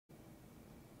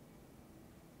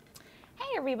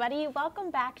Hi everybody, welcome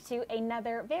back to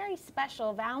another very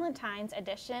special Valentine's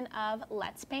edition of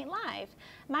Let's Paint Live.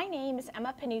 My name is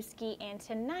Emma Pniewski and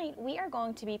tonight we are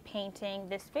going to be painting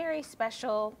this very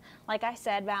special, like I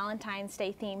said, Valentine's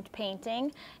Day themed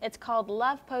painting. It's called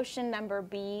Love Potion Number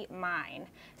Be Mine.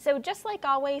 So just like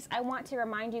always, I want to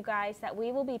remind you guys that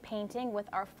we will be painting with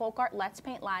our FolkArt Let's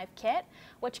Paint Live kit,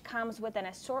 which comes with an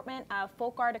assortment of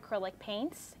FolkArt acrylic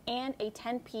paints and a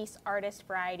 10-piece artist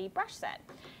variety brush set.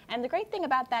 And the great thing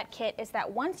about that kit is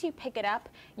that once you pick it up,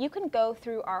 you can go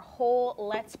through our whole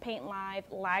Let's Paint Live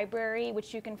library,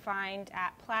 which you can find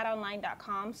at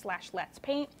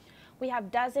plaidonline.com/letspaint. We have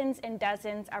dozens and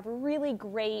dozens of really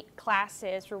great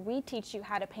classes where we teach you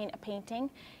how to paint a painting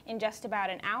in just about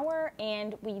an hour,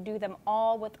 and we do them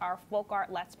all with our FolkArt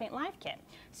Let's Paint Live kit.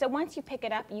 So once you pick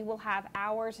it up, you will have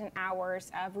hours and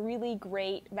hours of really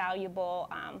great, valuable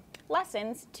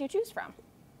lessons to choose from.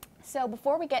 So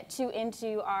before we get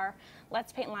into our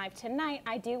Let's Paint Live tonight,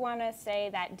 I do want to say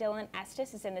that Dylan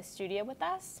Estes is in the studio with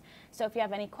us. So if you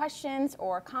have any questions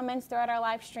or comments throughout our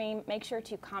live stream, make sure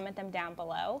to comment them down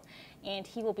below. And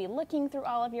he will be looking through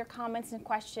all of your comments and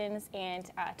questions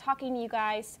and talking to you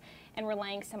guys and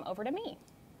relaying some over to me.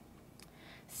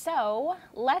 So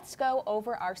let's go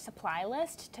over our supply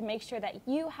list to make sure that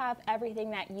you have everything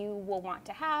that you will want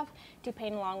to have to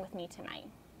paint along with me tonight.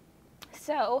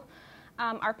 So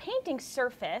our painting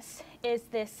surface is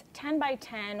this 10 by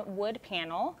 10 wood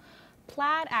panel.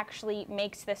 Plaid actually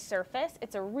makes this surface.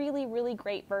 It's a really, really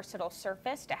great versatile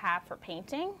surface to have for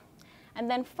painting. And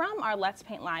then from our Let's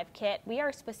Paint Live kit, we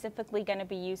are specifically going to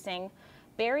be using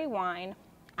berry wine,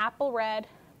 apple red,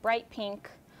 bright pink,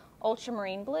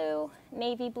 ultramarine blue,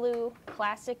 navy blue,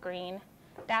 classic green,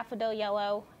 daffodil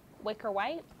yellow, wicker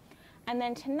white. And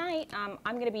then tonight, I'm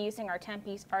going to be using our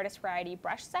 10-piece artist variety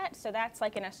brush set. So that's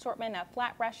like an assortment of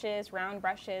flat brushes, round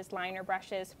brushes, liner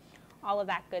brushes, all of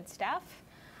that good stuff.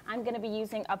 I'm going to be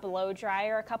using a blow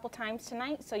dryer a couple times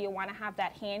tonight, so you'll want to have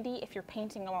that handy if you're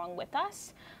painting along with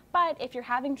us. But if you're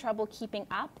having trouble keeping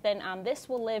up, then this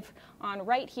will live on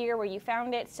right here where you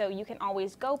found it, so you can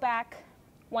always go back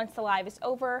once the live is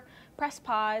over, press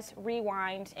pause,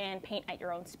 rewind, and paint at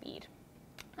your own speed.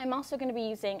 I'm also going to be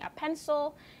using a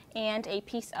pencil and a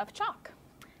piece of chalk.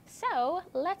 So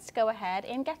let's go ahead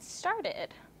and get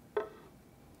started.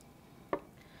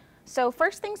 So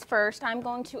first things first, I'm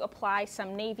going to apply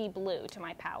some navy blue to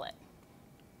my palette.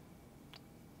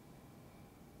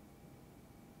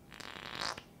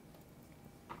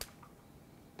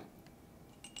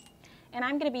 And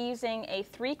I'm going to be using a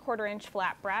 3/4 inch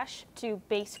flat brush to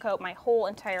base coat my whole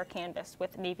entire canvas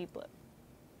with navy blue.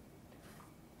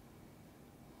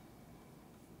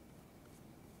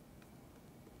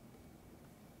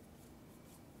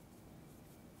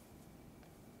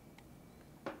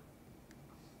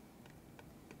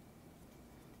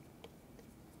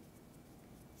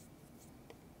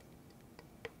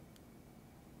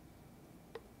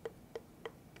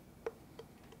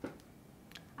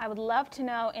 I would love to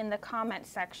know in the comment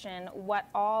section what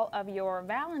all of your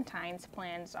Valentine's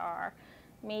plans are.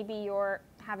 Maybe you're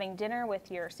having dinner with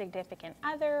your significant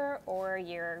other, or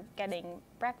you're getting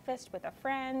breakfast with a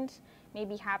friend,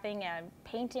 maybe having a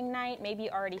painting night, maybe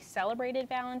you already celebrated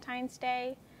Valentine's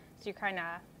Day, so you're kind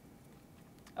of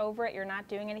over it, you're not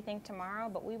doing anything tomorrow,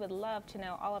 but we would love to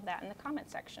know all of that in the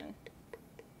comment section.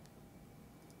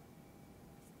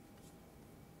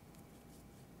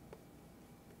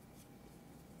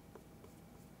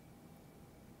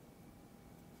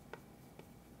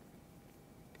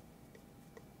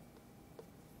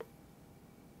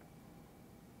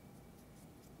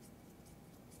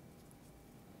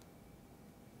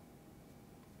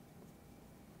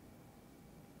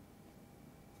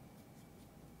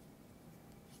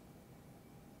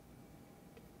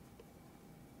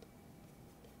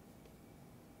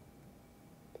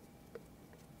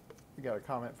 We got a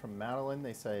comment from Madeline.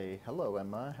 They say, "Hello,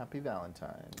 Emma. Happy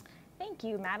Valentine's." Thank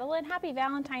you, Madeline. Happy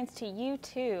Valentine's to you,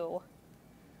 too.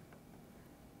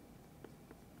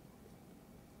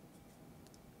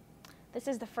 This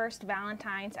is the first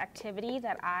Valentine's activity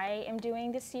that I am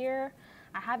doing this year.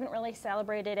 I haven't really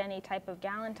celebrated any type of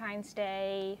Valentine's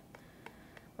Day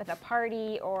with a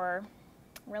party or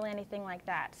really anything like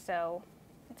that. So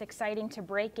it's exciting to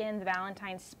break in the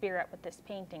Valentine's spirit with this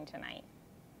painting tonight.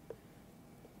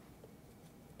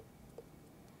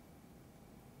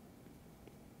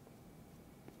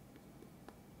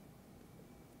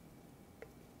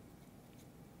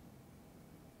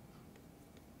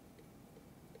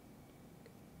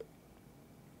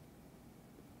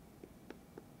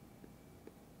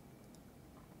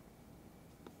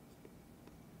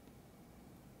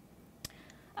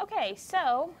 Okay,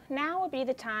 so now would be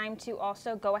the time to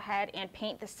also go ahead and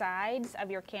paint the sides of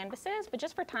your canvases, but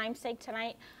just for time's sake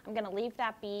tonight, I'm going to leave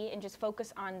that be and just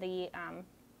focus on the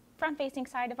front-facing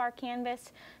side of our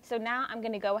canvas. So now I'm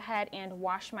going to go ahead and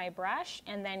wash my brush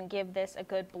and then give this a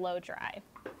good blow dry.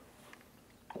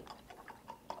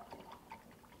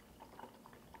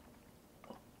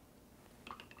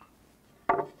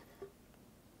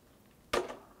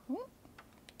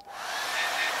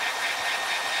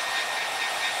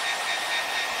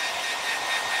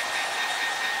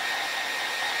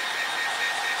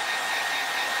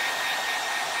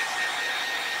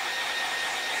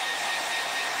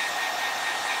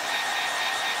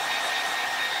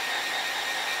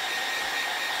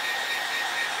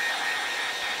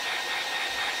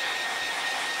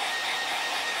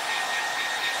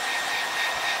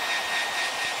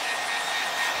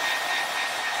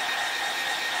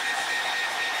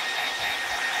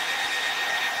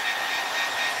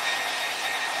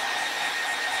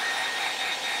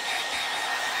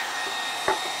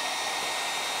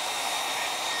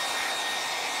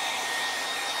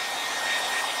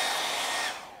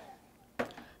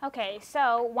 Okay,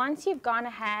 so once you've gone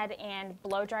ahead and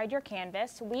blow dried your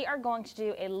canvas, we are going to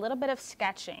do a little bit of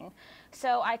sketching.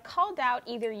 So I called out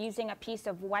either using a piece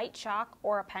of white chalk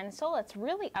or a pencil. It's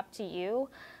really up to you.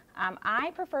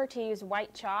 I prefer to use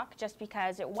white chalk just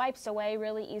because it wipes away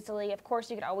really easily. Of course,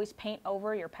 you could always paint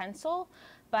over your pencil,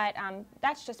 but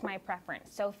that's just my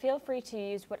preference. So feel free to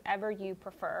use whatever you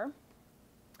prefer.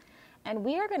 And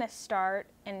we are going to start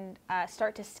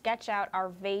to sketch out our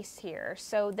vase here.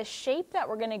 So the shape that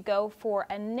we're going to go for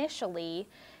initially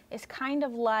is kind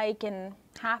of like in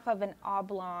half of an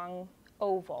oblong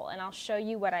oval, and I'll show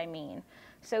you what I mean.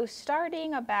 So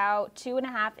starting about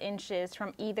 2.5 inches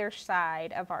from either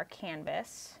side of our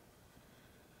canvas,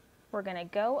 we're going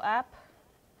to go up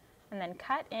and then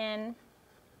cut in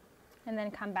and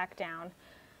then come back down.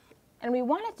 And we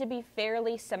want it to be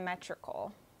fairly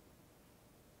symmetrical.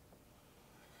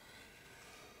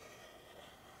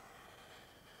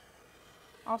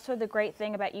 Also, the great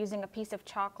thing about using a piece of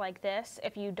chalk like this,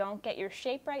 if you don't get your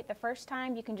shape right the first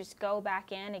time, you can just go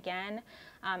back in again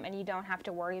and you don't have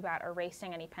to worry about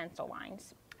erasing any pencil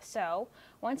lines. So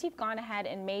once you've gone ahead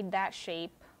and made that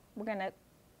shape, we're going to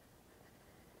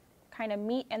kind of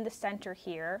meet in the center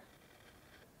here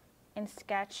and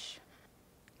sketch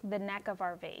the neck of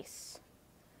our vase,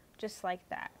 just like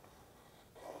that.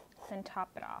 Then top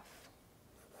it off.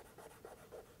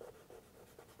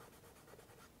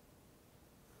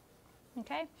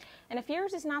 Okay, and if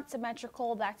yours is not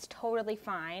symmetrical, that's totally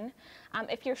fine.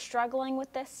 If you're struggling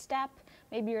with this step,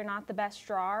 maybe you're not the best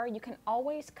drawer, you can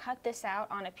always cut this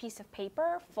out on a piece of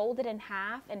paper, fold it in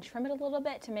half, and trim it a little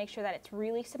bit to make sure that it's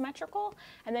really symmetrical,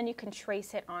 and then you can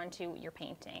trace it onto your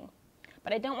painting.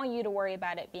 But I don't want you to worry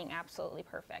about it being absolutely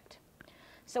perfect.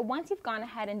 So once you've gone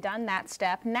ahead and done that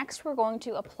step, next we're going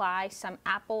to apply some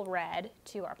apple red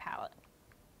to our palette.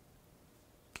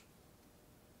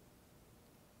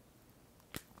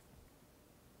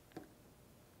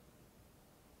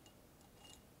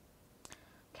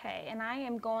 Okay, and I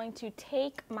am going to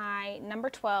take my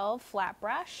number 12 flat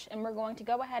brush and we're going to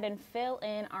go ahead and fill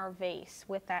in our vase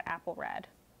with that apple red.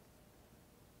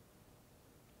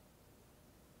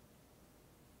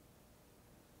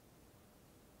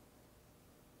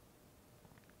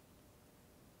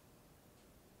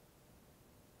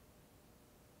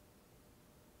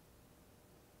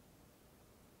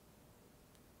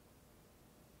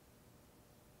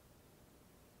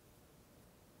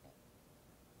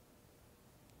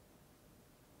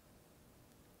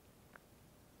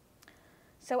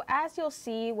 So as you'll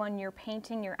see when you're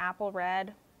painting your apple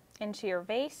red into your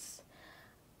vase,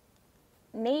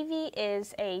 navy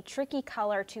is a tricky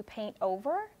color to paint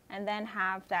over and then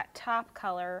have that top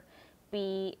color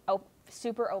be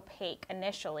super opaque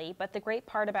initially. But the great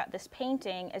part about this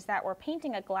painting is that we're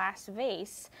painting a glass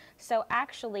vase, so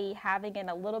actually having it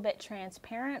a little bit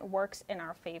transparent works in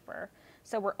our favor.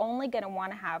 So we're only going to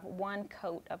want to have one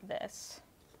coat of this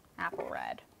apple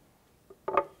red.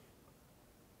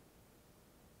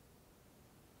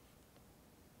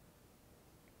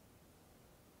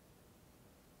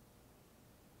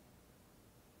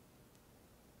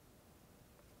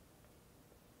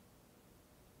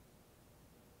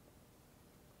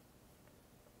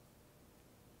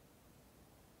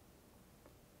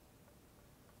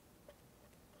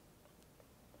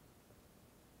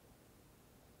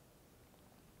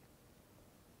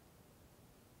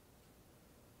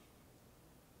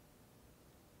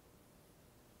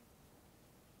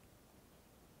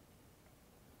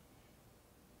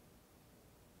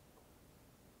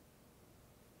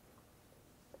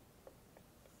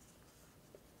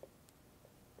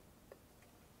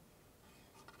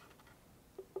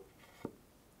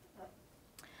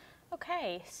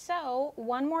 Okay, so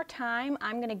one more time,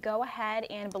 I'm going to go ahead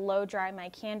and blow dry my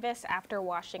canvas after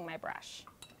washing my brush.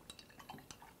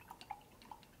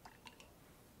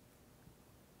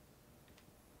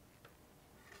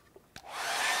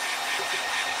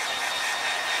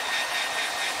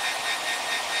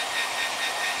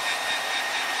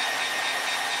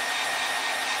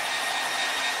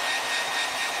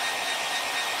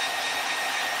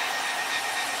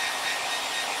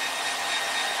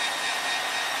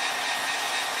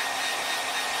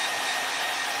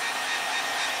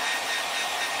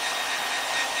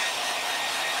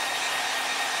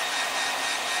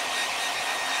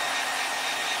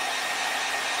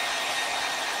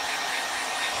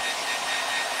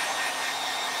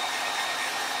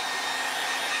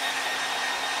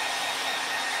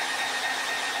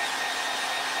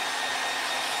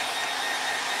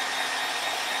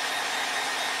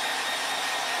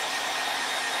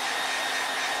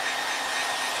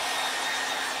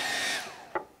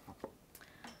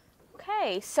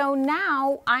 Okay, so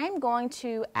now I'm going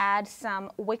to add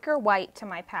some wicker white to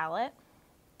my palette.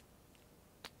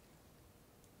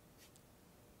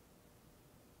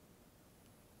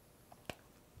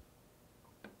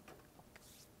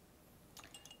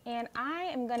 And I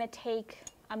am going to take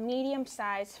a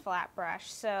medium-sized flat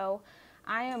brush. So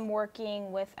I am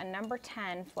working with a number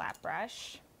 10 flat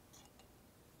brush.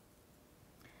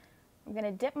 I'm going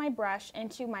to dip my brush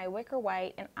into my wicker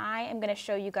white, and I am going to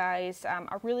show you guys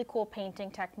a really cool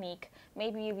painting technique.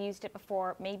 Maybe you've used it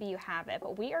before, maybe you haven't,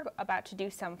 but we are about to do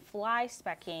some fly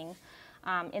specking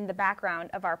in the background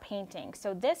of our painting.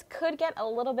 So this could get a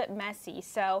little bit messy,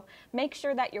 so make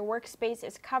sure that your workspace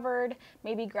is covered.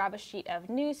 Maybe grab a sheet of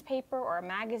newspaper or a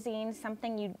magazine,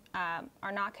 something you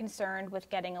are not concerned with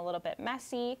getting a little bit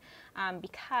messy,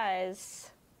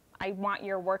 because I want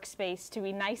your workspace to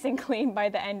be nice and clean by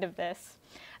the end of this.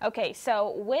 Okay,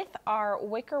 so with our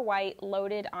wicker white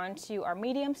loaded onto our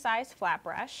medium-sized flat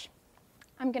brush,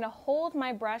 I'm going to hold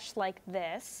my brush like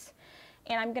this,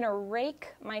 and I'm going to rake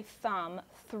my thumb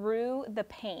through the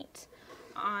paint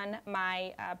on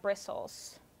my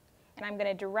bristles. And I'm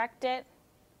going to direct it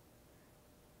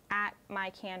at my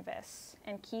canvas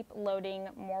and keep loading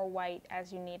more white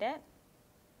as you need it.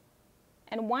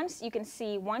 And once, you can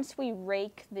see, once we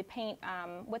rake the paint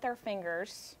with our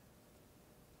fingers,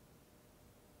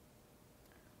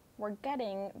 we're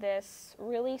getting this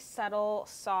really subtle,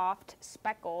 soft,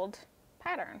 speckled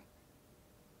pattern.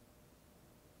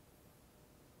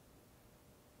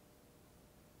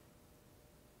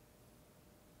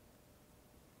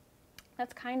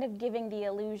 That's kind of giving the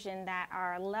illusion that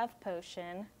our love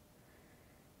potion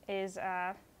is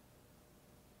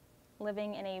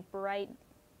living in a brightly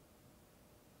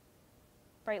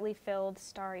filled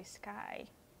starry sky.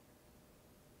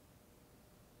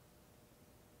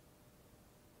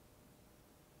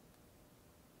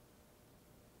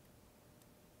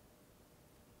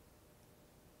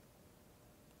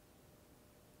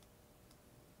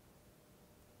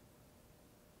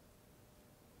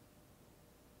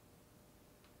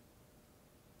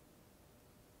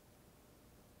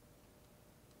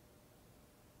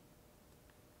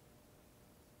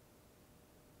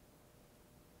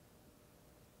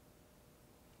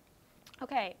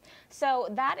 Okay, so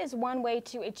that is one way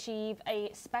to achieve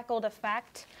a speckled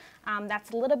effect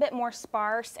that's a little bit more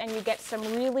sparse, and you get some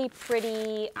really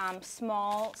pretty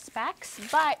small specks.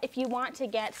 But if you want to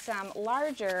get some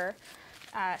larger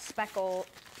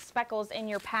speckles in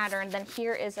your pattern, then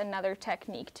here is another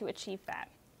technique to achieve that.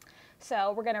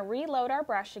 So we're going to reload our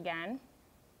brush again.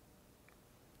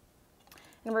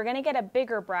 And we're going to get a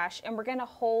bigger brush, and we're going to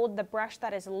hold the brush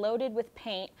that is loaded with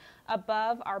paint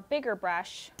above our bigger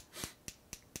brush,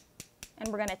 and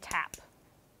we're going to tap.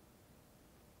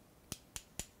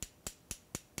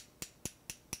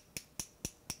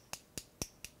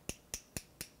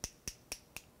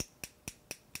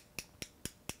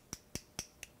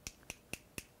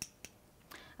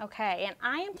 Okay, and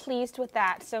I am pleased with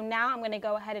that. So now I'm going to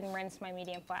go ahead and rinse my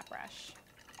medium flat brush.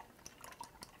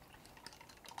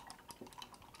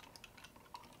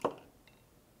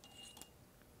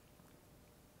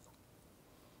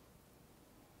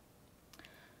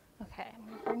 Okay, I'm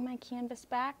going to bring my canvas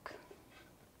back.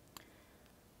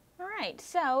 All right,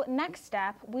 so next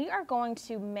step, we are going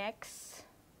to mix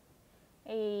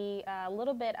a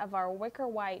little bit of our wicker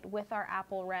white with our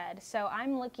apple red. So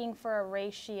I'm looking for a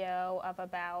ratio of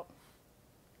about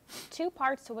 2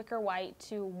 parts wicker white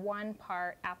to 1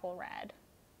 part apple red.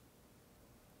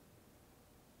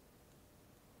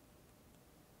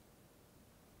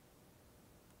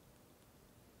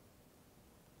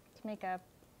 To make a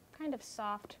kind of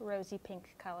soft rosy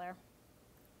pink color.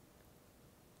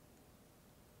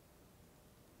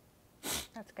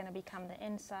 That's going to become the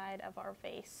inside of our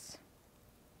vase.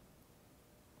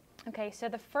 Okay, so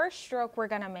the first stroke we're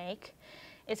going to make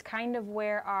is kind of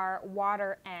where our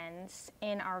water ends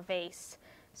in our vase.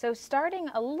 So starting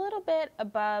a little bit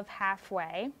above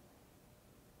halfway,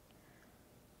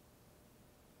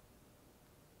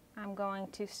 I'm going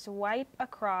to swipe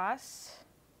across,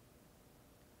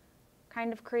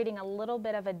 kind of creating a little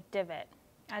bit of a divot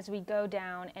as we go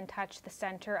down and touch the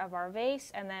center of our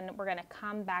vase, and then we're going to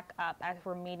come back up as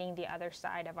we're meeting the other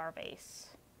side of our vase,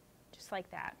 just like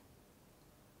that.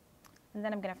 And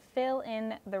then I'm going to fill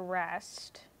in the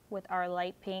rest with our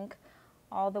light pink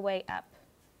all the way up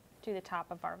to the top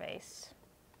of our vase.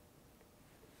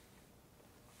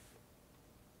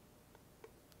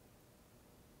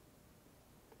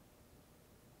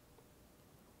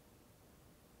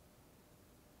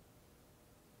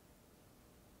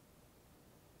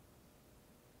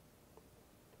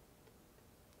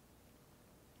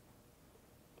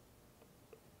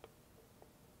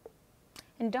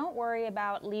 And don't worry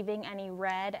about leaving any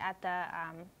red at the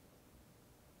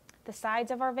sides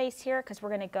of our vase here, because we're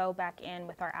going to go back in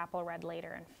with our apple red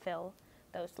later and fill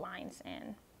those lines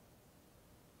in.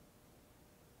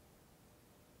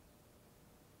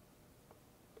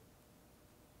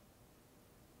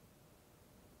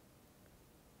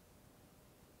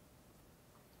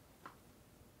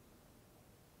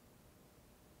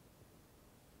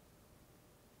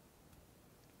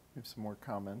 We have some more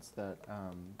comments that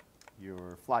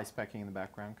your fly specking in the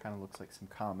background kind of looks like some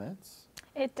comets.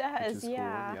 It does, which is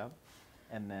yeah. Cool, yep.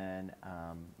 And then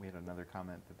we had another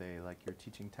comment that they like your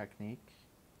teaching technique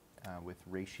with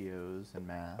ratios and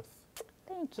math.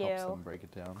 Thank you. Helps them break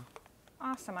it down.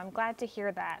 Awesome, I'm glad to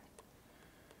hear that.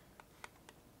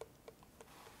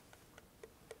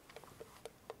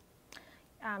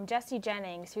 Jessie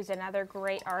Jennings, who's another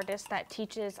great artist that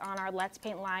teaches on our Let's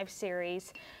Paint Live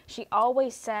series, she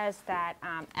always says that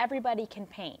everybody can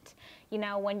paint. You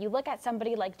know, when you look at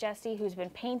somebody like Jessie who's been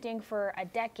painting for a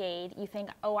decade, you think,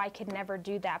 oh, I could never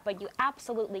do that, but you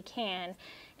absolutely can.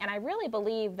 And I really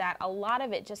believe that a lot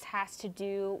of it just has to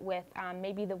do with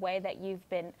maybe the way that you've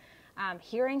been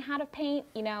hearing how to paint.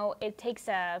 You know, it takes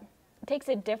a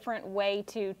different way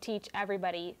to teach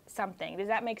everybody something. Does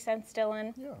that make sense,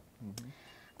 Dylan? Yeah. Mm-hmm.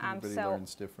 Everybody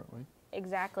learns differently.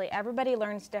 Exactly. Everybody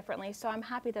learns differently, so I'm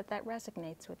happy that that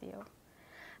resonates with you.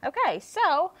 Okay,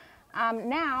 so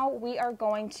now we are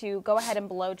going to go ahead and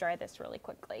blow dry this really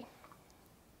quickly.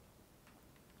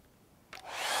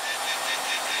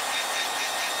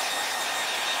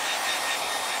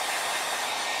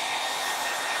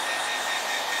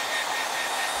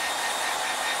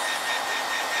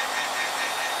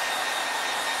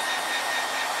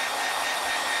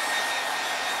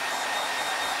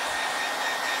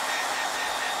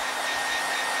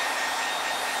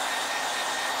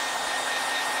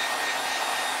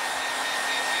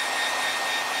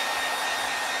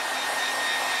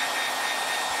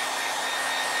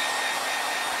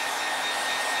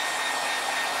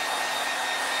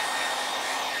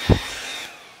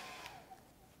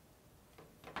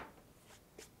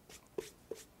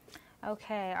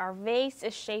 Okay, our vase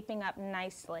is shaping up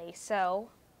nicely, so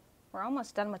we're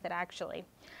almost done with it actually.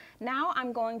 Now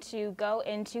I'm going to go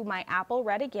into my apple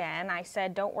red again. I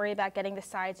said don't worry about getting the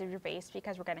sides of your vase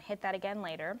because we're going to hit that again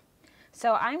later.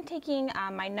 So I'm taking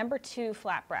my number 2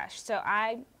 flat brush. So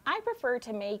I prefer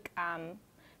to make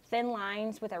thin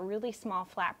lines with a really small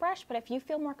flat brush, but if you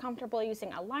feel more comfortable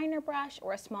using a liner brush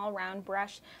or a small round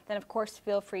brush, then of course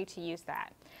feel free to use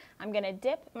that. I'm going to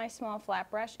dip my small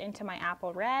flat brush into my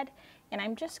apple red, and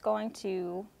I'm just going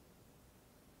to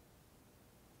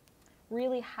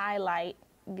really highlight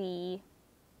the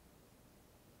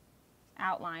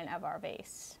outline of our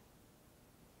vase.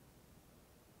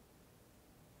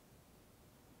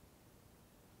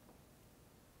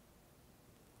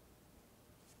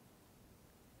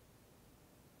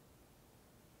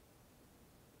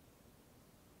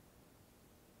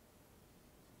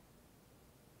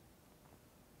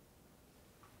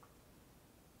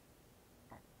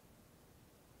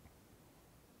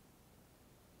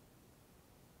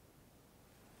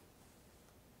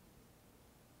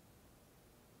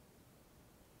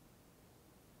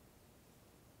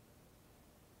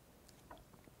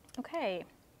 Okay.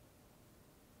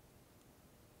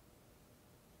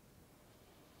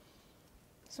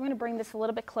 So I'm going to bring this a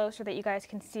little bit closer so that you guys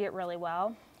can see it really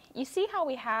well. You see how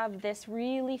we have this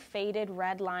really faded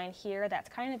red line here that's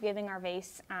kind of giving our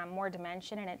vase more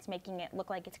dimension, and it's making it look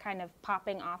like it's kind of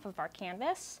popping off of our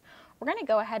canvas. We're going to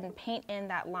go ahead and paint in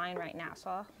that line right now, so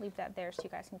I'll leave that there so you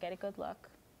guys can get a good look.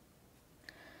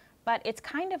 But it's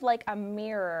kind of like a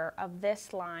mirror of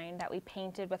this line that we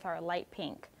painted with our light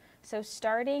pink. So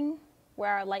starting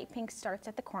where our light pink starts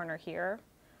at the corner here,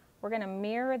 we're going to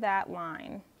mirror that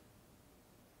line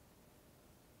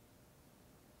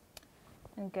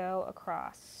and go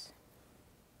across.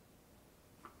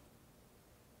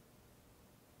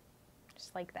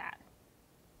 Just like that.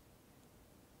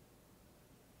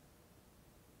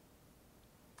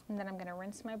 And then I'm going to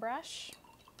rinse my brush.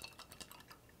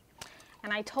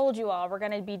 And I told you all we're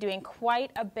going to be doing quite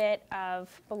a bit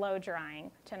of blow drying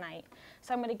tonight.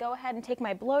 So I'm going to go ahead and take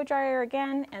my blow dryer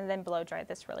again and then blow dry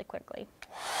this really quickly.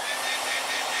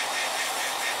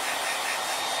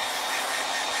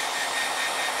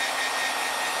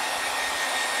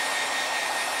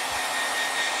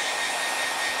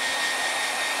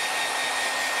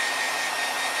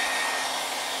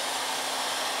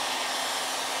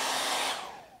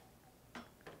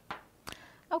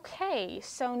 Okay,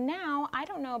 so now, I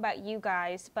don't know about you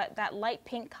guys, but that light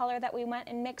pink color that we went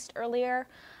and mixed earlier,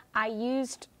 I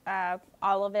used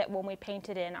all of it when we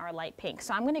painted in our light pink.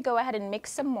 So I'm going to go ahead and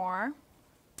mix some more.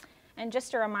 And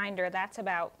just a reminder, that's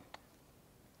about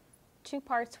 2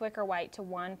 parts wicker white to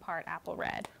 1 part apple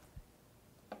red.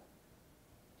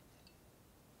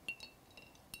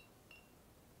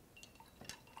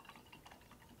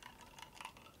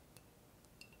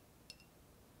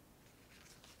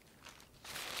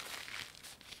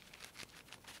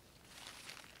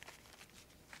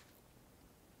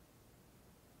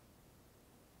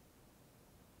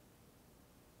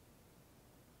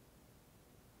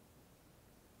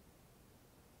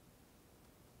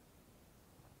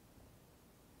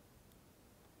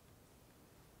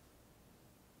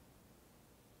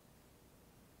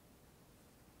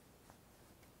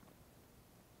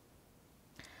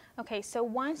 Okay, so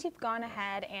once you've gone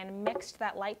ahead and mixed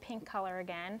that light pink color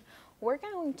again, we're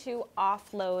going to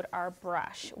offload our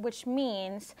brush, which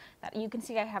means that you can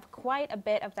see I have quite a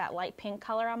bit of that light pink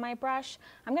color on my brush.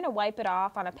 I'm going to wipe it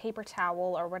off on a paper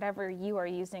towel or whatever you are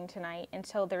using tonight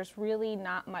until there's really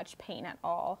not much paint at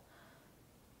all.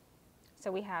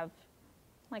 So we have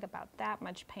like about that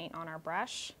much paint on our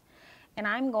brush. And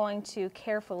I'm going to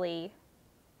carefully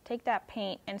take that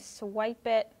paint and swipe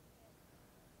it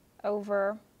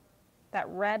over that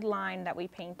red line that we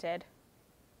painted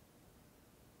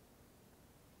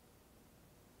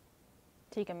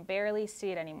so you can barely see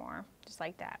it anymore, just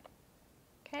like that.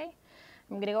 Okay,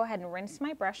 I'm going to go ahead and rinse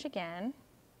my brush again.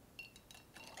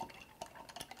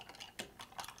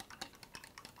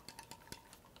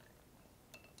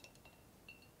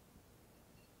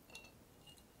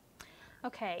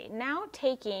 Okay, now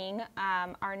taking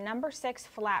our number 6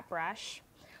 flat brush,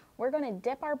 we're going to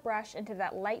dip our brush into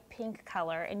that light pink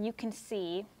color, and you can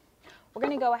see we're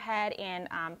going to go ahead and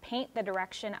paint the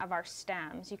direction of our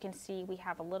stems. You can see we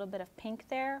have a little bit of pink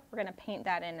there. We're going to paint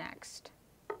that in next.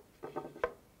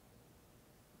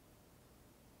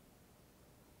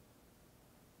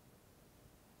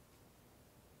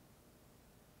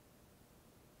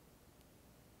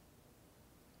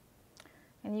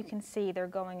 And you can see they're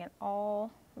going in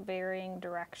all varying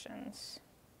directions.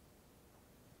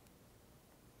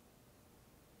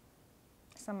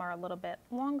 Some are a little bit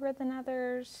longer than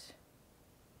others.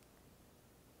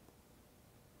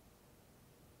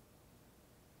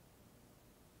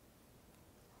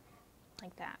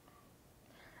 Like that.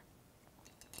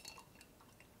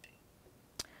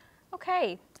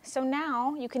 Okay, so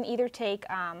now you can either take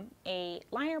a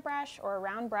liner brush or a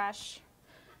round brush,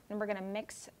 and we're going to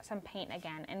mix some paint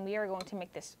again, and we are going to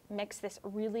mix this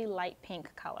really light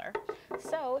pink color.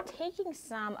 So taking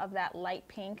some of that light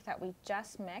pink that we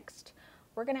just mixed,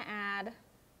 we're going to add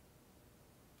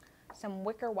some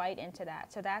wicker white into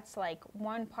that. So that's like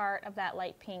 1 part of that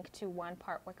light pink to 1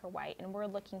 part wicker white, and we're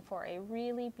looking for a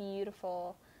really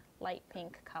beautiful light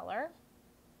pink color.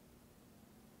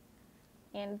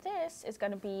 And this is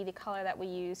going to be the color that we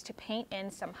use to paint in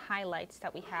some highlights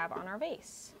that we have on our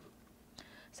vase.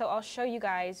 So I'll show you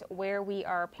guys where we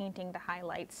are painting the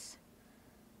highlights.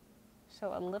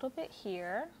 So a little bit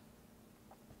here.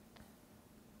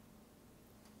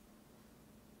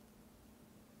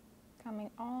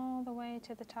 Coming all the way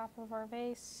to the top of our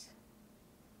vase.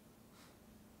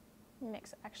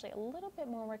 Mix actually a little bit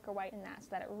more wicker white in that so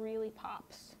that it really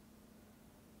pops.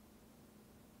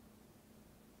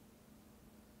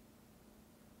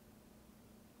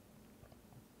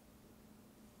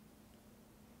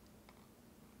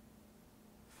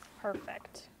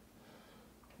 Perfect.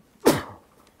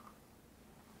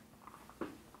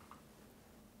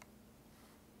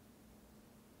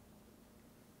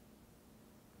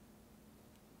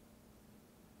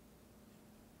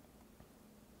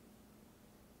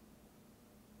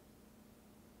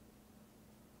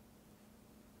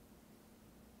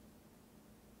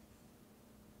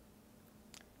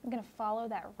 I'm going to follow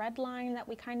that red line that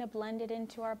we kind of blended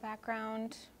into our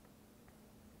background.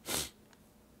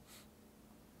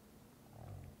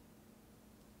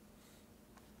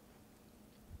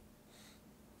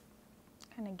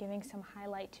 Kind of giving some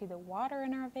highlight to the water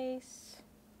in our vase.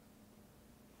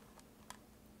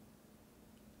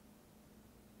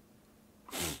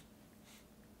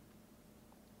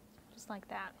 Just like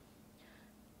that.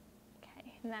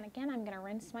 Okay, and then again, I'm going to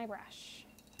rinse my brush.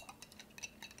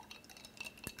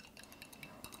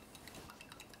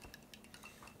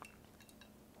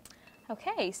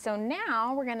 Okay, so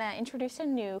now we're going to introduce a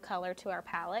new color to our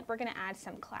palette. We're going to add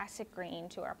some classic green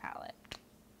to our palette.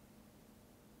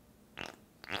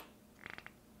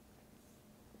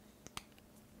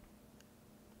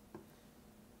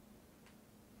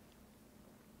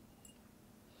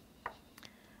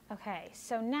 Okay,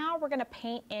 so now we're going to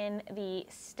paint in the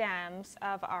stems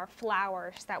of our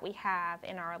flowers that we have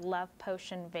in our Love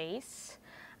Potion vase.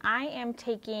 I am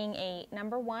taking a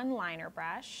 #1 liner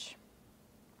brush.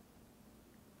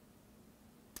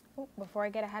 Oh, before I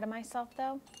get ahead of myself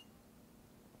though,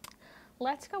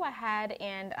 let's go ahead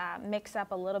and mix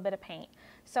up a little bit of paint.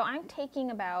 So I'm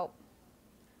taking about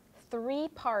 3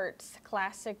 parts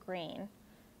classic green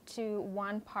to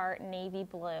 1 part navy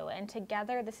blue, and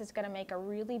together this is going to make a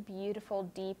really beautiful,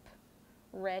 deep,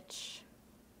 rich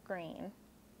green.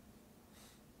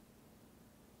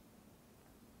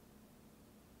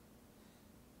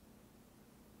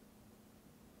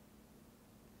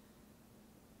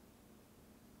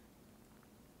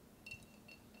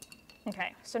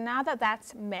 Okay, so now that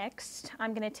that's mixed,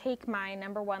 I'm going to take my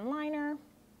 #1 liner,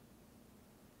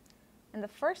 and the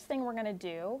first thing we're going to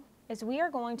do is we are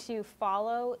going to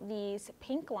follow these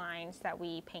pink lines that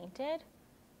we painted,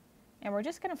 and we're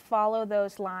just going to follow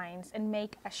those lines and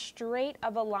make as straight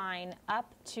of a line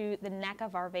up to the neck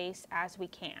of our vase as we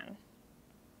can.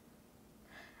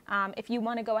 If you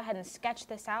want to go ahead and sketch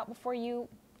this out before you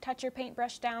touch your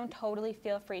paintbrush down, totally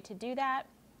feel free to do that.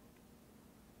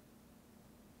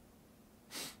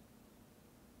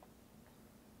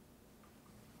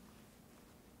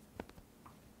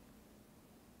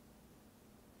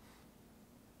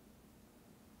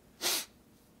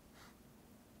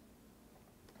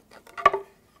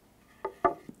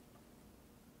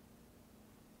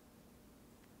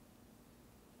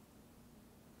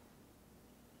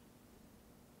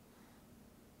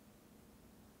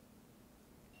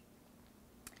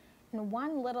 And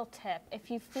one little tip, if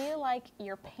you feel like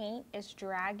your paint is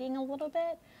dragging a little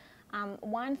bit,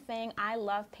 one thing, I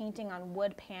love painting on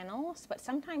wood panels, but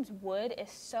sometimes wood is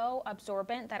so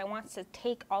absorbent that it wants to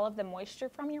take all of the moisture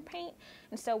from your paint.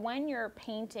 And so when you're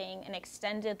painting an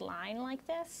extended line like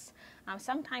this,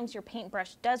 sometimes your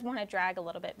paintbrush does want to drag a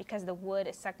little bit because the wood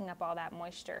is sucking up all that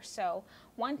moisture. So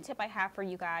one tip I have for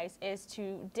you guys is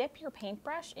to dip your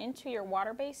paintbrush into your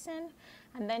water basin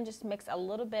and then just mix a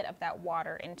little bit of that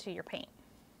water into your paint.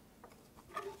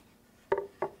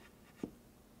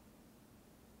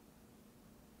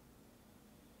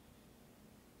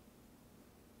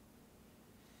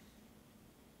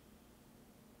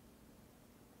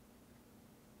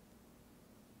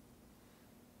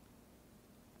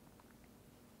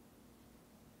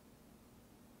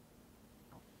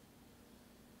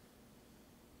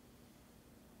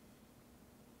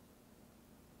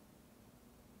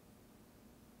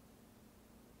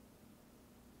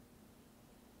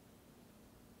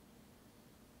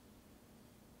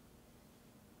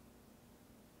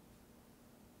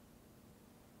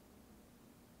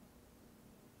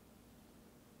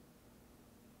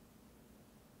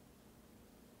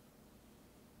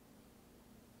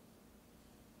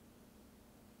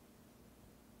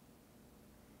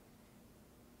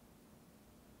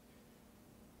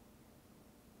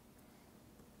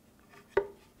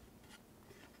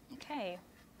 Okay,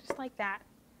 just like that.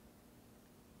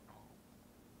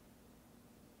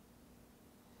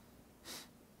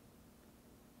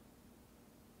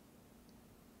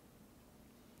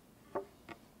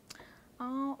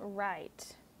 All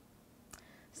right.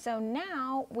 So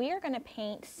now we are going to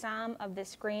paint some of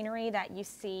this greenery that you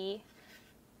see.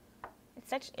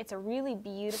 It's a really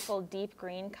beautiful deep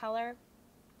green color.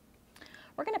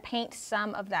 We're going to paint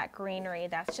some of that greenery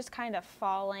that's just kind of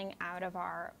falling out of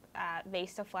our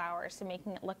vase of flowers and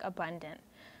making it look abundant.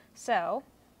 So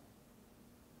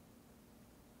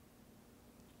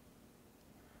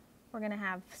we're going to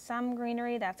have some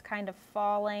greenery that's kind of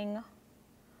falling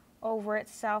over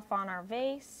itself on our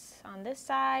vase on this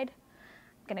side.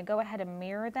 I'm going to go ahead and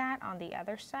mirror that on the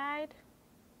other side.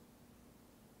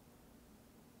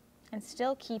 And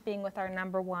still keeping with our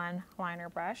 #1 liner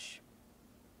brush.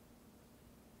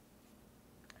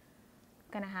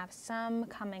 Gonna have some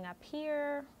coming up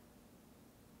here.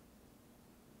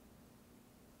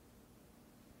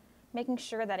 Making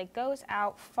sure that it goes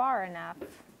out far enough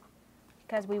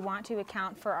because we want to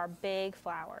account for our big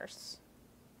flowers.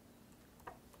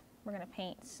 We're gonna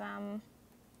paint some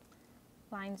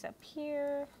lines up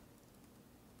here.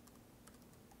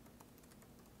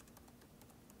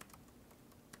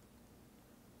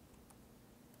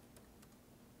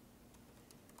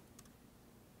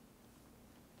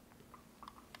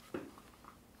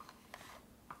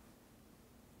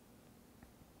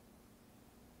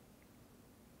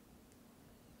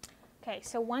 Okay,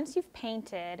 so once you've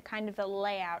painted kind of the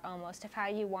layout almost of how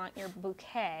you want your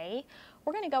bouquet,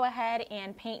 we're going to go ahead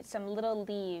and paint some little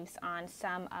leaves on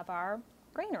some of our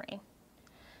greenery.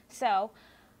 So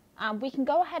we can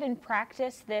go ahead and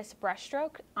practice this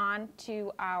brushstroke onto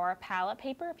our palette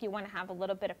paper if you want to have a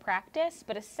little bit of practice,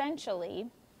 but essentially,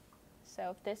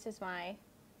 so if this is my,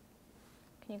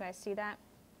 can you guys see that?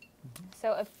 Mm-hmm.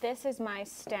 So if this is my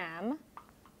stem,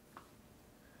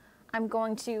 I'm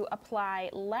going to apply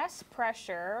less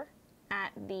pressure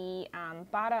at the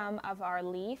bottom of our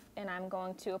leaf, and I'm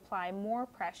going to apply more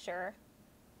pressure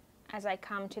as I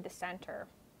come to the center.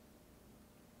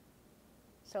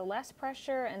 So less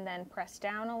pressure and then press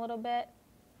down a little bit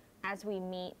as we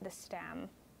meet the stem.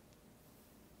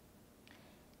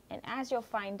 And as you'll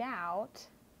find out,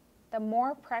 the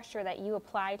more pressure that you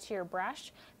apply to your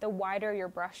brush, the wider your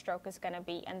brush stroke is going to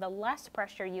be, and the less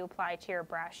pressure you apply to your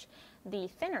brush, the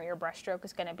thinner your brush stroke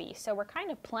is going to be. So we're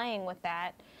kind of playing with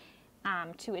that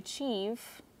to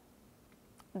achieve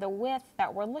the width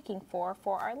that we're looking for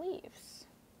our leaves.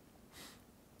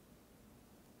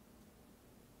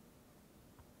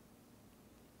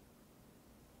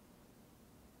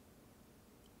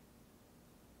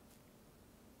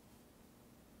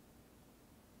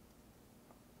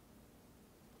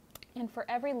 And for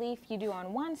every leaf you do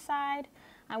on one side,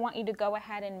 I want you to go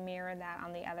ahead and mirror that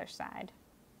on the other side.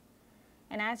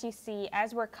 And as you see,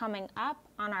 as we're coming up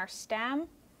on our stem,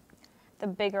 the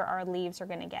bigger our leaves are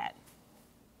going to get.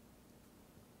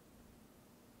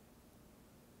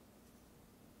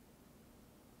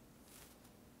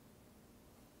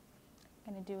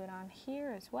 I'm going to do it on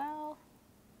here as well.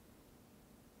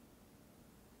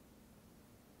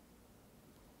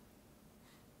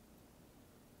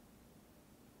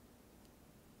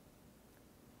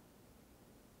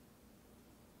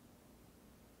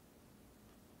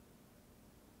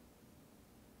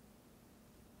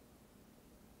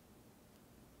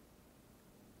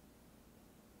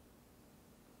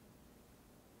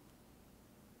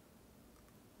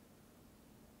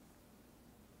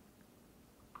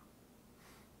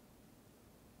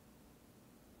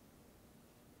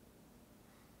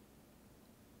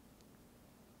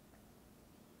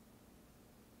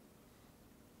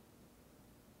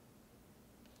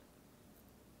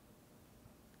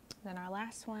 Then our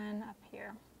last one up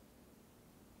here.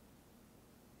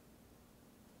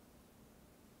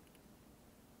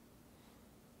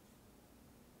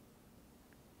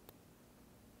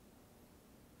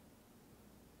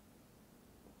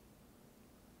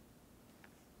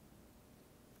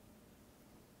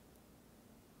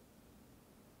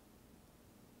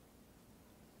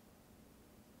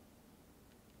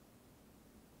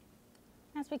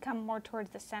 As we come more towards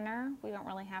the center, we don't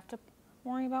really have to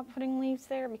worry about putting leaves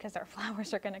there because our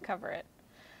flowers are going to cover it.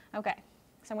 Okay,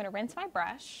 so I'm going to rinse my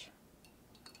brush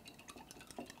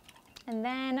and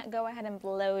then go ahead and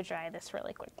blow dry this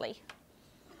really quickly.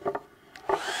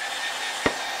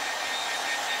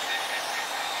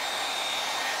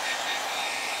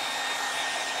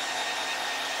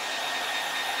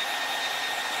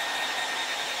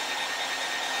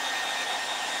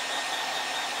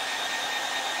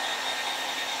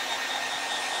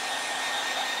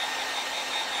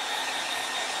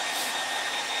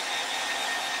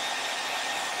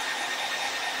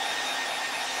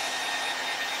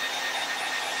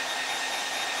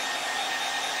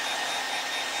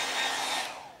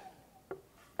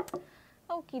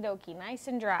 Okie dokie, nice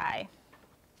and dry.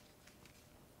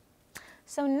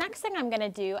 So next thing I'm going to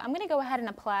do, I'm going to go ahead and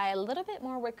apply a little bit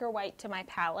more wicker white to my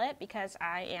palette because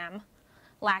I am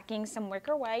lacking some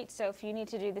wicker white. So if you need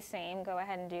to do the same, go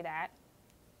ahead and do that.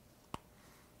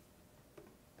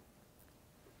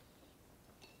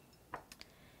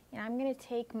 And I'm going to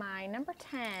take my number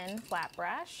 10 flat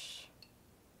brush.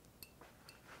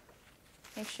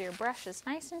 Make sure your brush is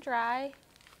nice and dry.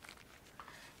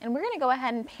 And we're going to go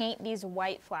ahead and paint these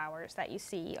white flowers that you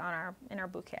see on in our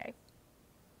bouquet.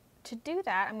 To do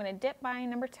that, I'm going to dip my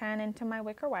number 10 into my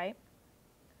wicker white.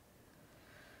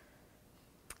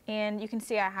 And you can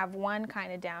see I have one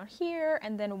kind of down here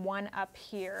and then one up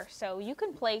here. So you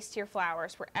can place your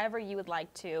flowers wherever you would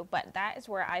like to, but that is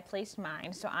where I placed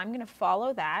mine. So I'm going to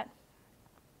follow that.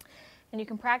 And you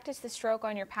can practice the stroke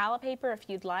on your palette paper if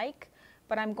you'd like,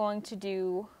 but I'm going to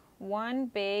do one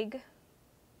big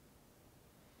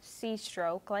C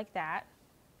stroke like that,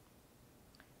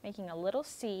 making a little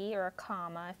C or a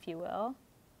comma, if you will.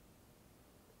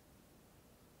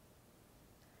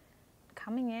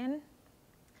 Coming in.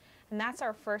 And that's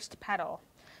our first petal.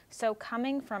 So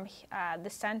coming from the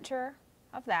center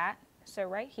of that, so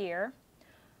right here,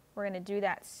 we're going to do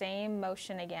that same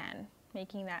motion again,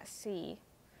 making that C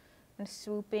and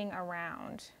swooping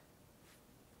around.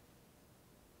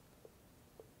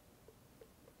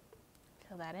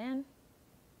 Fill that in.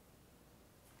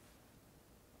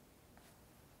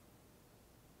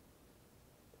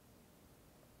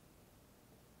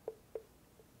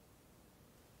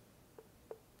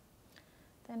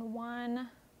 Then one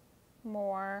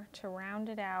more to round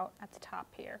it out at the top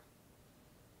here.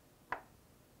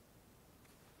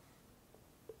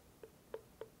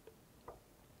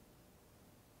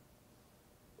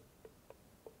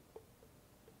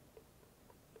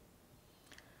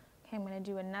 Okay, I'm going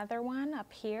to do another one up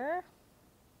here.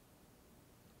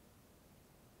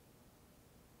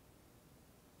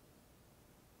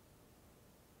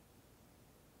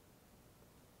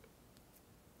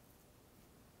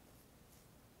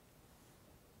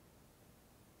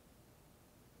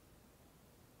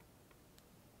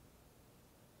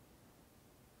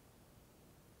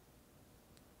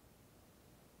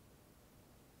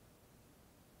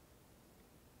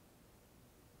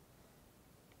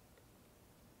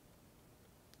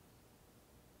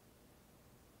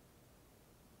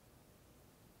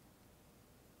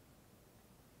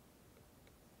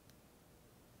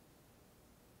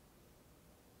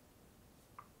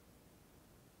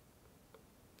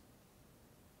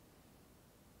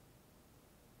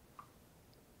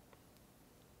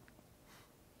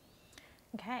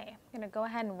 Okay, I'm going to go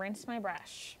ahead and rinse my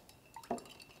brush.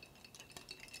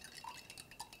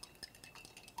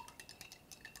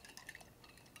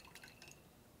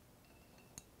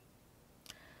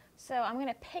 So I'm going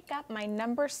to pick up my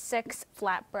number 6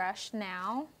 flat brush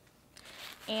now,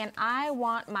 and I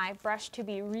want my brush to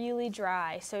be really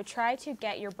dry. So try to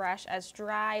get your brush as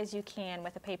dry as you can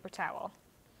with a paper towel.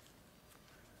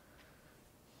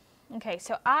 Okay,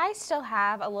 so I still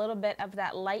have a little bit of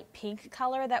that light pink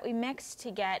color that we mixed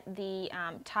to get the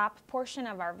top portion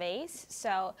of our vase.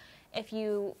 So if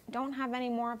you don't have any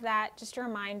more of that, just a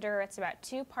reminder, it's about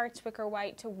 2 parts wicker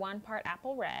white to 1 part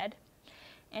apple red.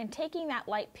 And taking that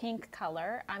light pink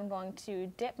color, I'm going to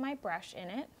dip my brush in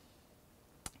it.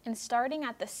 And starting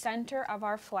at the center of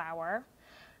our flower,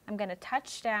 I'm going to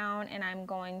touch down and I'm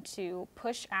going to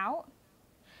push out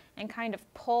and kind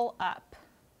of pull up.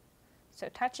 So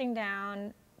touching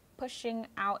down, pushing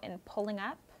out and pulling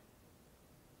up.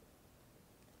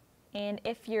 And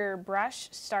if your brush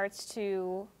starts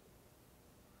to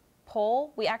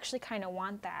pull, we actually kind of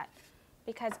want that,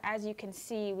 because as you can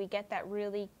see, we get that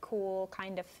really cool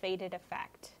kind of faded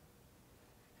effect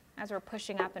as we're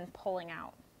pushing up and pulling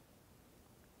out.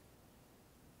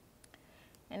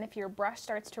 And if your brush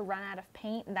starts to run out of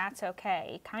paint, that's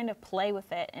okay. Kind of play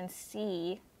with it and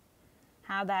see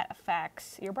how that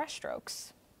affects your brush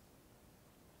strokes.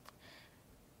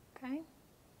 Okay.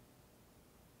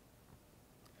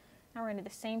 Now we're going to do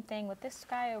the same thing with this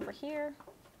guy over here.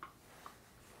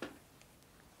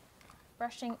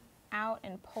 Brushing out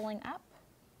and pulling up.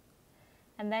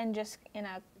 And then just in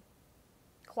a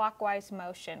clockwise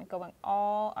motion, going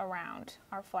all around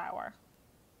our flower,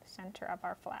 the center of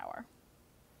our flower.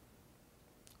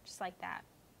 Just like that.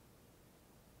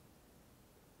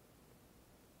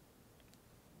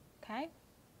 Okay.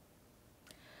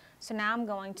 So now I'm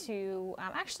going to,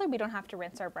 actually we don't have to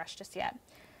rinse our brush just yet.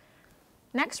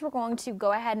 Next we're going to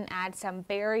go ahead and add some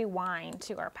berry wine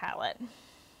to our palette.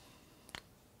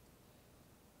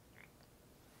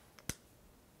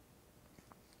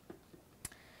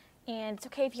 And it's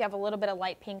okay if you have a little bit of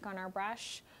light pink on our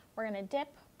brush. We're going to dip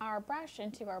our brush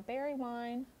into our berry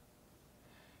wine.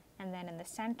 And then in the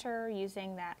center,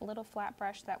 using that little flat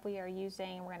brush that we are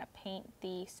using, we're going to paint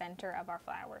the center of our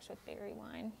flowers with berry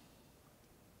wine.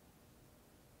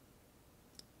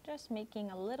 Just making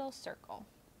a little circle,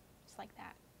 just like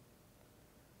that.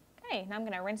 Okay, now I'm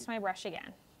going to rinse my brush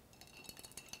again.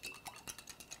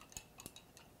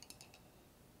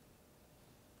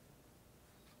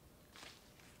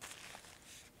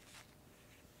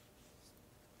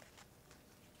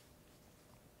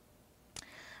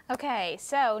 Okay,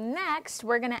 so next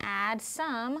we're going to add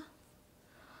some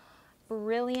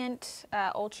brilliant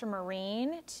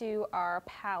ultramarine to our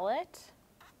palette.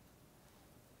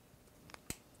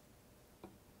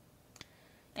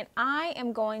 And I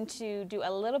am going to do a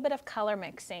little bit of color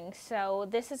mixing. So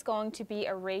this is going to be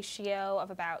a ratio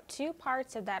of about 2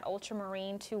 parts of that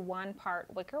ultramarine to 1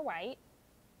 part wicker white.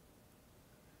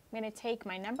 I'm going to take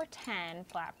my number 10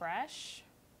 flat brush.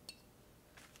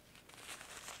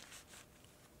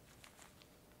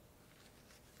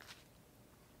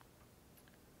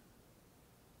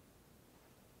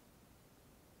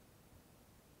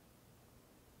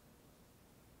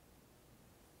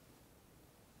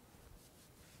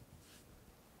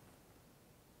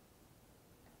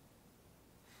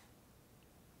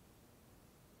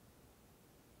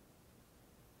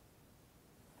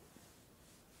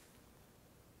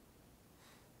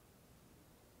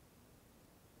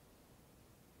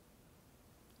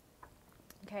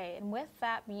 Okay, and with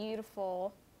that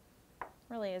beautiful,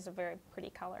 really is a very pretty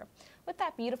color. With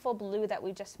that beautiful blue that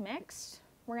we just mixed,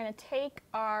 we're going to take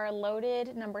our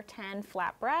loaded number 10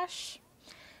 flat brush,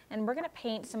 and we're going to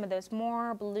paint some of those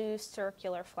more blue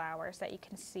circular flowers that you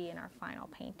can see in our final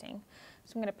painting.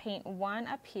 So I'm going to paint one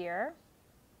up here.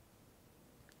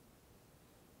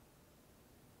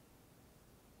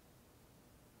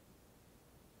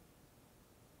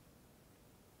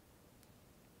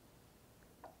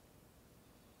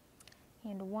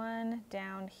 And one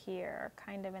down here,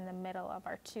 kind of in the middle of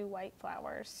our 2 white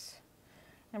flowers.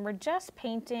 And we're just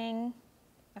painting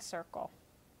a circle.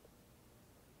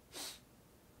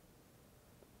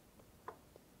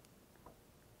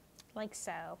 Like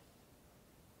so.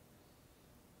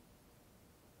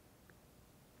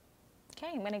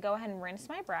 Okay, I'm going to go ahead and rinse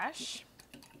my brush.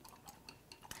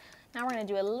 Now we're going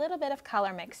to do a little bit of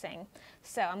color mixing.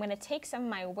 So I'm going to take some of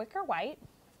my wicker white.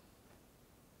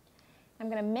 I'm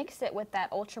going to mix it with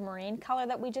that ultramarine color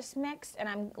that we just mixed, and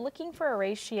I'm looking for a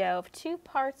ratio of 2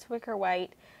 parts wicker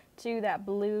white to that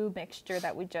blue mixture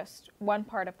that we just, 1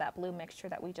 part of that blue mixture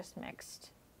that we just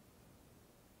mixed.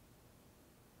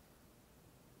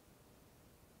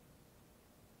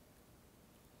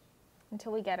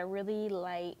 Until we get a really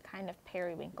light kind of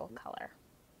periwinkle color.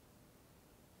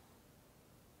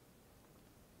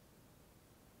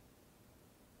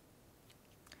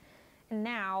 And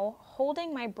now,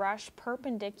 holding my brush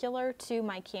perpendicular to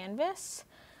my canvas,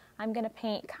 I'm going to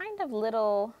paint kind of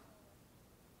little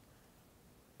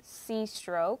C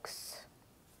strokes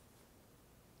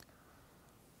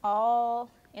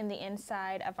all in the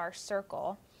inside of our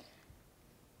circle.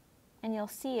 And you'll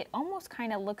see it almost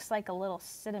kind of looks like a little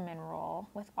cinnamon roll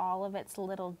with all of its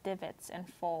little divots and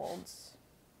folds.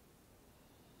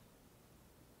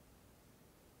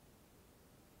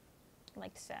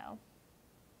 Like so.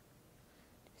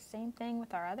 Same thing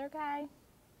with our other guy.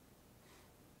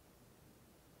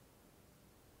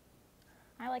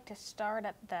 I like to start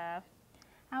at the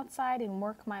outside and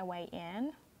work my way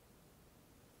in.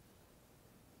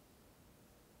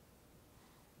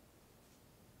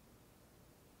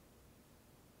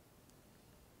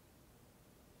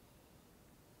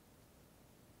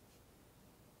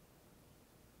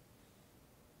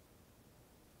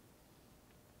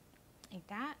 Like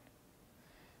that.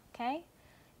 Okay.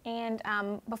 And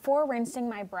before rinsing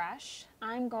my brush,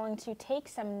 I'm going to take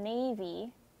some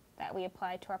navy that we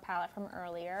applied to our palette from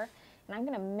earlier, and I'm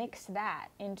going to mix that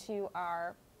into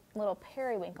our little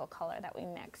periwinkle color that we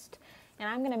mixed. And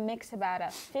I'm going to mix about a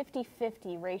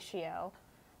 50-50 ratio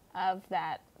of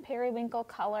that periwinkle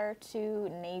color to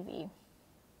navy.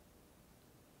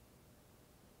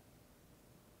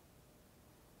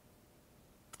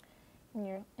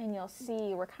 And you'll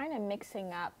see we're kind of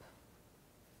mixing up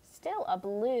still a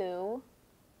blue,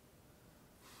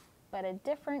 but a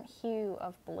different hue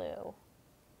of blue.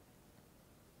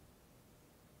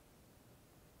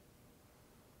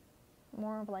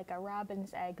 More of like a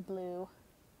robin's egg blue.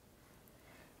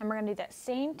 And we're going to do that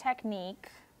same technique,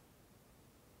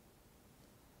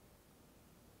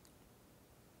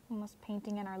 almost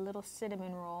painting in our little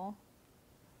cinnamon roll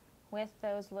with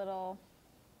those little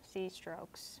C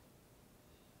strokes.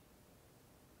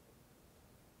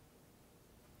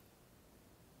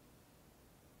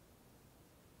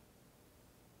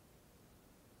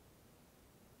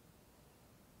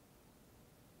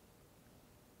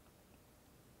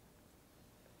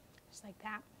 Like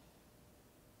that.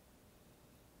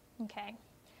 Okay,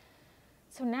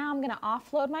 so now I'm going to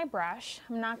offload my brush.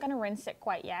 I'm not going to rinse it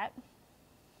quite yet.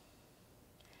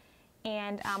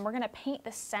 And we're going to paint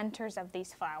the centers of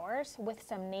these flowers with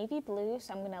some navy blue.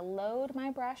 So I'm going to load my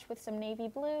brush with some navy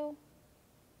blue.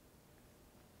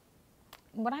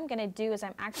 What I'm going to do is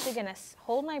I'm actually going to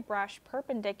hold my brush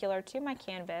perpendicular to my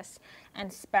canvas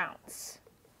and spounce.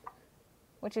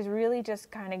 which is really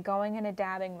just kind of going in a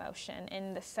dabbing motion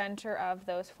in the center of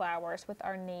those flowers with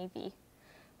our navy.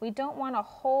 We don't want a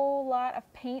whole lot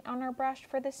of paint on our brush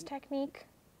for this technique.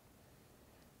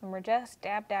 And we're just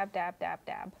dab, dab, dab, dab,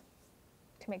 dab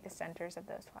to make the centers of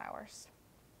those flowers.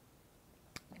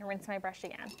 I'm gonna rinse my brush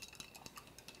again.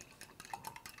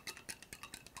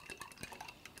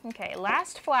 Okay,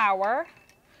 last flower.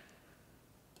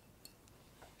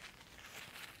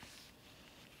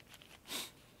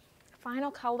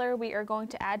 Final color we are going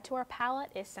to add to our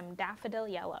palette is some daffodil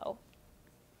yellow.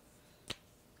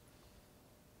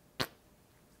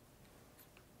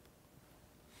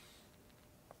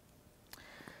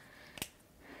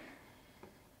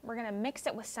 We're going to mix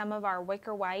it with some of our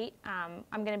wicker white. I'm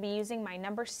going to be using my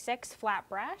number 6 flat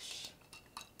brush.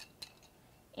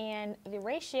 And the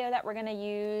ratio that we're going to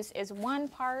use is 1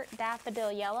 part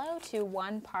daffodil yellow to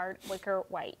 1 part wicker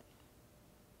white.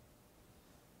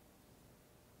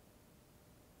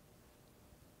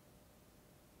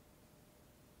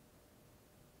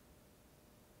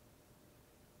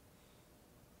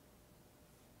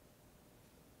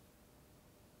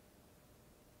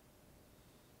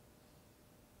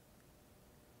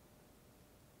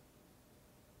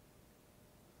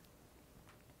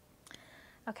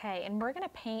 Okay, and we're going to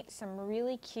paint some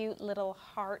really cute little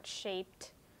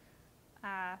heart-shaped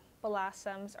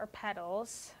blossoms or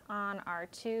petals on our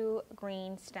 2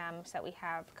 green stems that we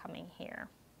have coming here.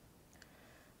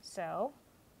 So,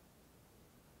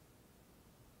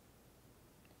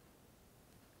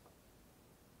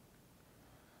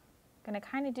 I'm going to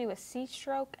kind of do a C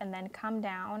stroke and then come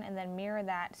down and then mirror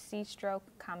that C stroke,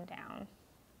 come down.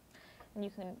 And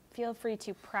you can feel free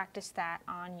to practice that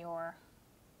on your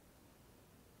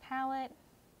palette,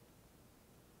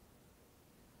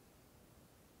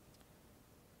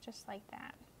 just like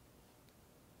that.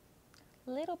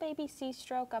 Little baby C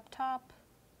stroke up top,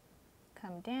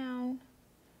 come down,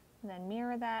 and then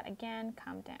mirror that again,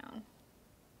 come down.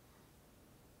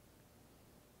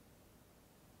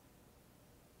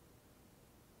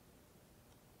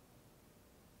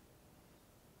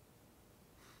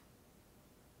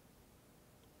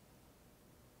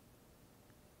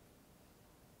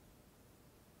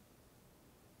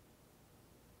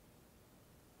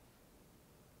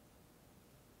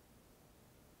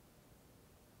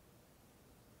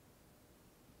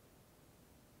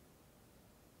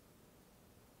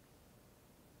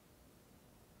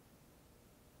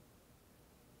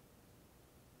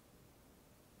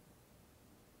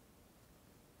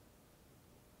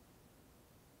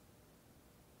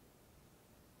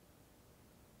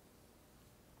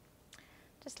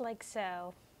 Just like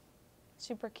so.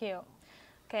 Super cute.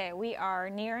 Okay, we are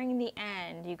nearing the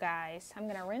end, you guys. I'm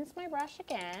gonna rinse my brush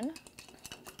again.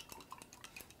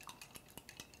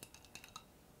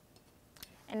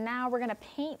 And now we're gonna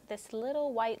paint this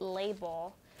little white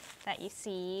label that you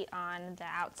see on the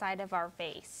outside of our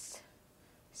vase.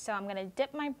 So I'm gonna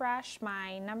dip my brush,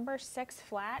 my number 6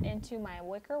 flat, into my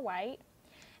wicker white.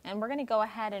 And we're going to go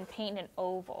ahead and paint an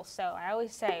oval. So I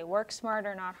always say work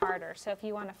smarter, not harder. So if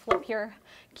you want to flip your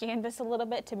canvas a little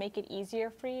bit to make it easier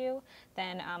for you,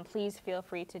 then please feel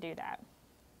free to do that.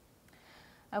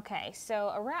 Okay,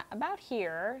 so around, about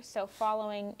here, so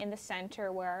following in the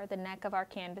center where the neck of our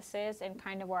canvas is and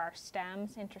kind of where our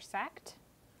stems intersect,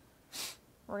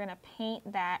 we're going to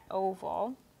paint that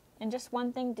oval. And just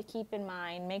one thing to keep in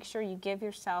mind, make sure you give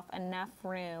yourself enough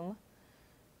room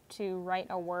to write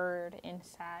a word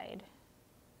inside.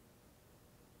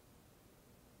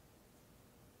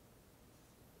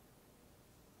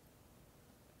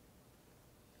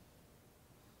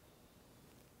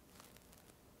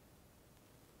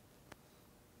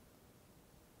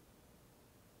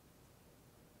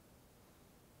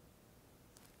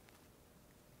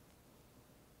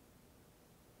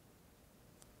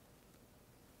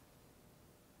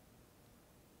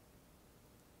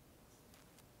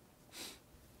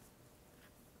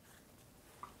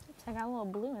 I got a little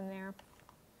blue in there.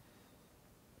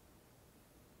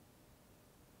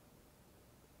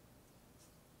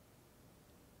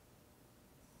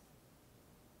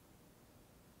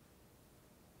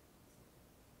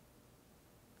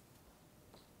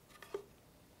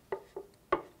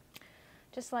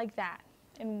 Just like that.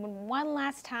 And one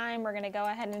last time, we're going to go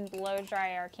ahead and blow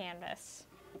dry our canvas.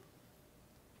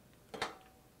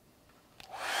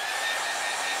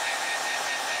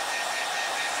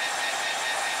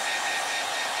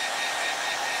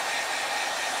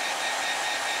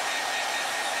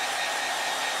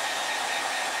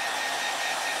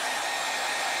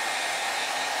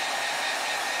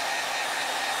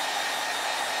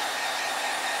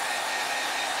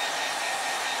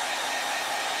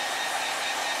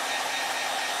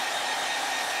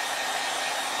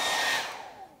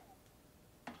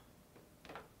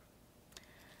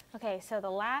 Okay, so the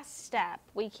last step,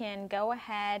 we can go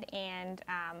ahead and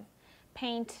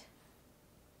paint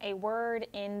a word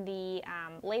in the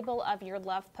label of your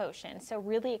love potion. So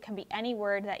really it can be any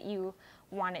word that you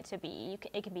want it to be.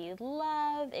 It can be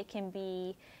love, it can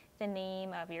be the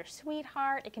name of your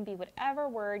sweetheart, it can be whatever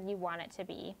word you want it to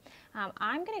be.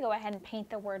 I'm going to go ahead and paint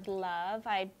the word love.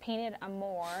 I painted a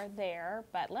more there,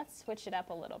 but let's switch it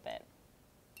up a little bit.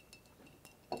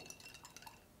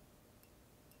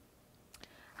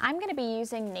 I'm going to be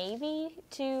using navy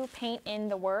to paint in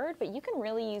the word, but you can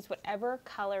really use whatever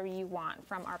color you want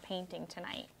from our painting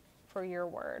tonight for your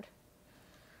word.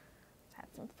 Let's add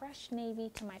some fresh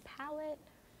navy to my palette.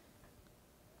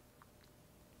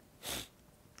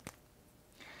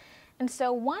 And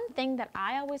so one thing that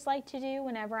I always like to do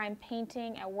whenever I'm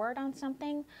painting a word on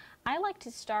something, I like to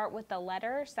start with the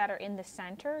letters that are in the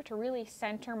center to really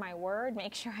center my word,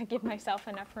 make sure I give myself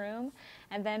enough room,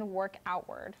 and then work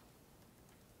outward.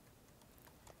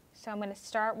 So I'm going to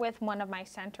start with one of my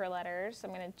center letters.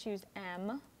 I'm going to choose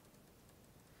M.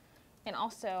 And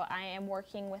also I am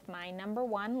working with my number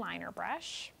 1 liner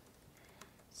brush.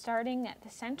 Starting at the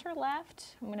center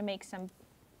left, I'm going to make some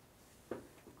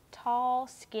tall,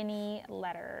 skinny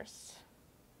letters.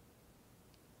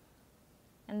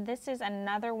 And this is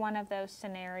another one of those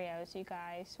scenarios, you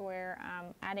guys, where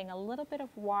adding a little bit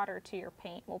of water to your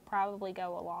paint will probably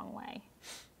go a long way.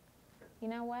 You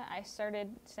know what? I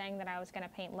started saying that I was going to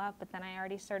paint love, but then I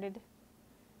already started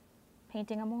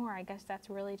painting a more. I guess that's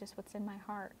really just what's in my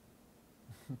heart.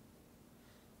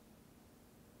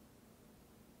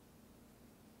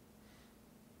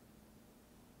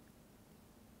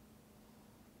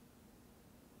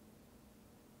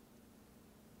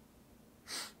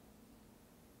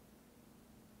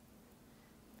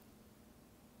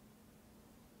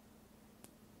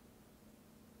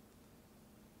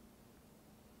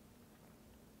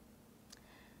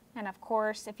 And of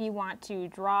course, if you want to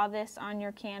draw this on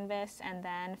your canvas and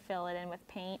then fill it in with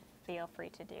paint, feel free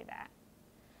to do that.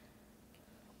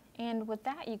 And with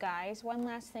that, you guys, one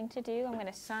last thing to do. I'm going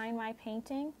to sign my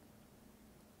painting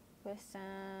with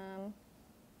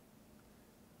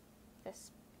this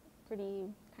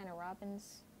pretty kind of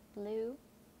robin's blue.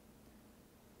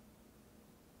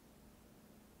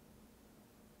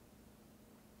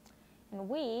 And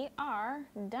we are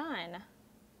done.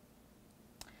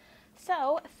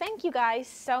 So thank you guys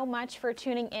so much for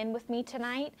tuning in with me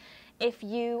tonight. If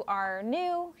you are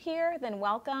new here, then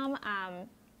welcome.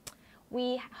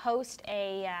 We host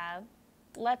a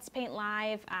Let's Paint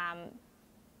Live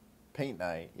Paint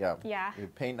night, yeah. Yeah. We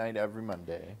have paint night every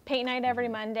Monday. Paint night every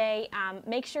Monday.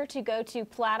 Make sure to go to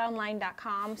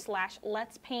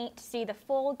plaidonline.com/letspaint to see the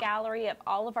full gallery of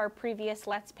all of our previous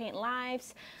Let's Paint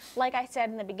Lives. Like I said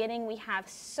in the beginning, we have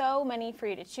so many for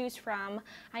you to choose from.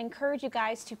 I encourage you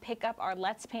guys to pick up our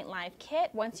Let's Paint Live kit.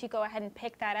 Once you go ahead and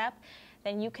pick that up,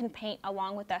 then you can paint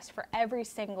along with us for every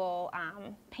single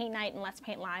paint night and Let's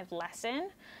Paint Live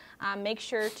lesson. Make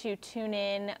sure to tune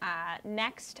in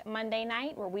next Monday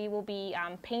night where we will be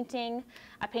painting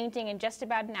a painting in just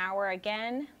about an hour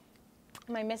again.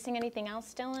 Am I missing anything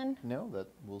else, Dylan? No,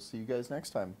 we'll see you guys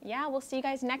next time. Yeah, we'll see you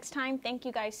guys next time. Thank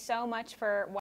you guys so much for watching.